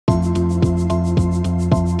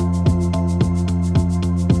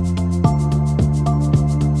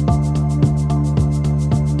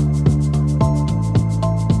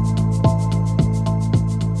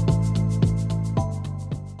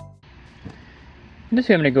In this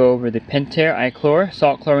video I'm going to go over the Pentair iChlor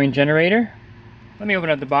salt chlorine generator. Let me open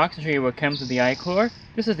up the box and show you what comes with the iChlor.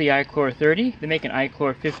 This is the iChlor 30. They make an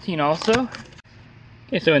iChlor 15 also.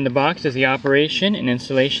 Okay, so in the box is the operation and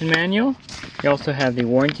installation manual. You also have the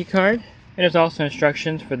warranty card. And there's also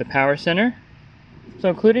instructions for the power center. So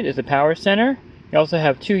included is the power center. You also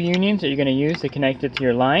have two unions that you're going to use to connect it to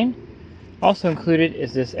your line. Also included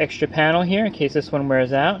is this extra panel here in case this one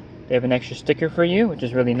wears out. They have an extra sticker for you, which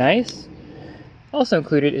is really nice. Also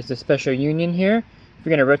included is the special union here if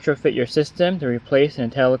you're going to retrofit your system to replace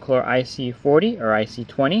an IntelliClor IC40 or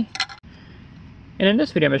IC20. And in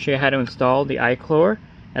this video I'm going to show you how to install the iChlor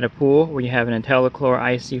at a pool where you have an IntelliClor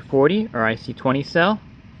IC40 or IC20 cell.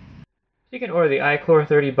 You can order the iChlor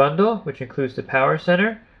 30 bundle, which includes the power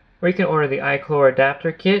center, or you can order the iChlor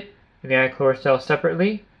adapter kit and the iChlor cell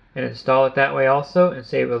separately and install it that way also and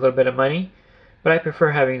save a little bit of money. But I prefer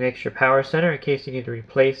having the extra power center in case you need to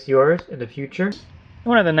replace yours in the future.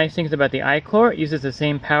 One of the nice things about the iChlor, it uses the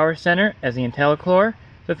same power center as the IntelliClor.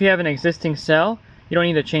 So if you have an existing cell, you don't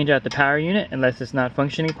need to change out the power unit unless it's not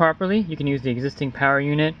functioning properly. You can use the existing power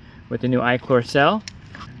unit with the new iChlor cell.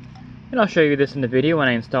 And I'll show you this in the video when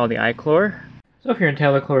I install the iChlor. So if your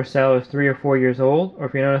IntelliClor cell is 3 or 4 years old, or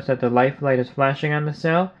if you notice that the life light is flashing on the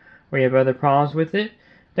cell, or you have other problems with it,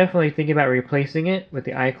 definitely think about replacing it with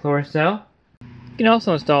the iChlor cell. You can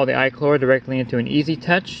also install the iChlor directly into an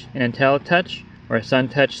IntelliTouch, an IntelliTouch, or a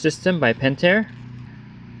SunTouch system by Pentair.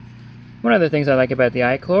 One of the things I like about the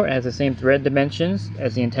iChlor, it has the same thread dimensions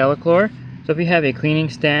as the IntelliClor. So if you have a cleaning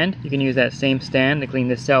stand, you can use that same stand to clean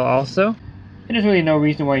the cell also. And there's really no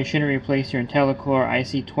reason why you shouldn't replace your IntelliClor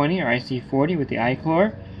IC20 or IC40 with the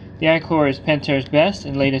iChlor. The iChlor is Pentair's best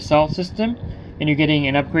and latest salt system, and you're getting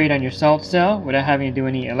an upgrade on your salt cell without having to do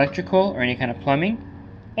any electrical or any kind of plumbing.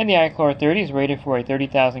 And the iChlor 30 is rated for a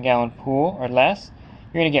 30,000 gallon pool or less.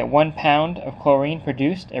 You're going to get 1 pound of chlorine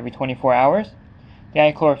produced every 24 hours. The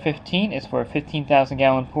iChlor 15 is for a 15,000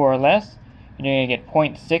 gallon pool or less. And you're going to get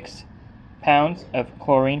 0.6 pounds of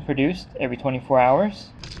chlorine produced every 24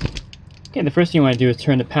 hours. Okay, the first thing you want to do is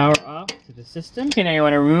turn the power off to the system. Okay, now you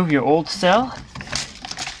want to remove your old cell.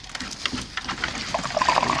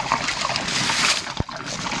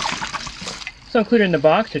 So included in the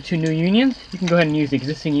box are 2 new unions. You can go ahead and use the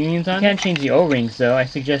existing unions on. You can't change the O-rings though. I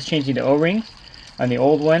suggest changing the O-rings on the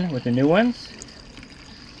old one with the new ones.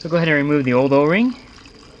 So go ahead and remove the old O-ring.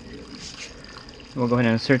 We'll go ahead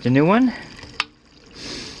and insert the new one.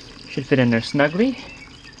 Should fit in there snugly.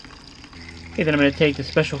 Okay, then I'm going to take the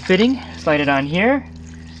special fitting, slide it on here.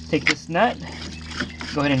 Take this nut,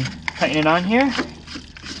 go ahead and tighten it on here.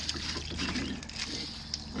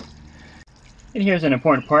 And here's an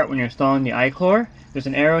important part when you're installing the iChlor. There's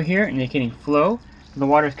an arrow here indicating flow. So the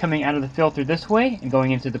water is coming out of the filter this way and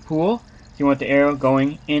going into the pool. So you want the arrow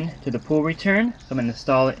going into the pool return. So I'm going to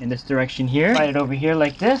install it in this direction here. Slide it over here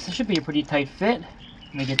like this. It should be a pretty tight fit.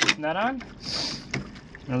 Let me get this nut on.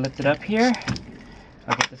 I'm going to lift it up here.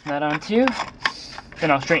 I'll get this nut on too.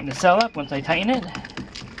 Then I'll straighten the cell up once I tighten it.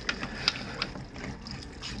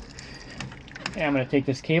 Okay, I'm going to take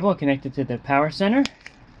this cable and connect it to the power center.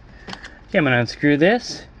 Okay, I'm going to unscrew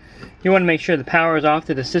this. You want to make sure the power is off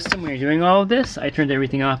to the system when you're doing all of this. I turned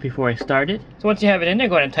everything off before I started. So once you have it in there,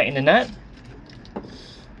 go ahead and tighten the nut. Okay,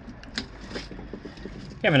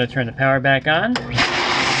 I'm going to turn the power back on.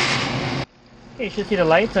 Okay, you should see the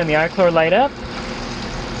lights on the iChlor light up.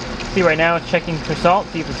 See right now it's checking for salt,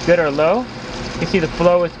 see if it's good or low. You can see the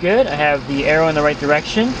flow is good. I have the arrow in the right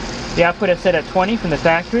direction. The output is set at 20 from the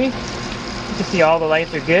factory. You can see all the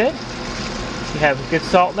lights are good. You have a good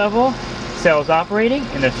salt level. Cell is operating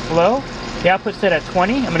and there's flow. The output's set at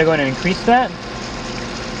 20. I'm going to go ahead and increase that.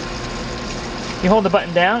 If you hold the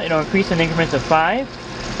button down, it'll increase in increments of 5. So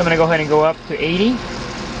I'm going to go ahead and go up to 80.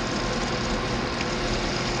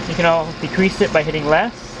 You can all decrease it by hitting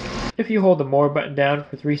less. If you hold the more button down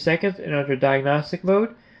for 3 seconds and under diagnostic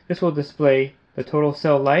mode, this will display the total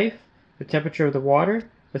cell life, the temperature of the water,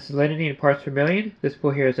 the salinity in parts per million. This pool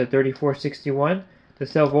here is at 3461. The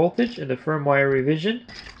cell voltage, and the firmware revision.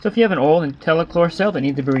 So if you have an old IntelliClor cell that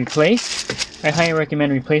needs to be replaced, I highly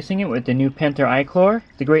recommend replacing it with the new Pentair iChlor.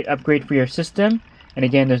 It's a great upgrade for your system, and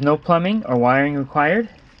again, there's no plumbing or wiring required.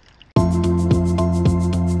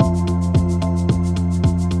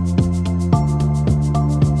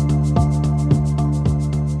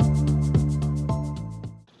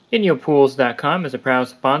 InyoPools.com is a proud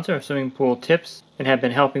sponsor of swimming pool tips and have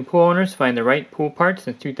been helping pool owners find the right pool parts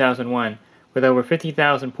since 2001. With over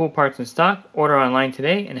 50,000 pool parts in stock, order online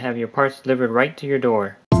today and have your parts delivered right to your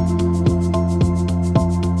door.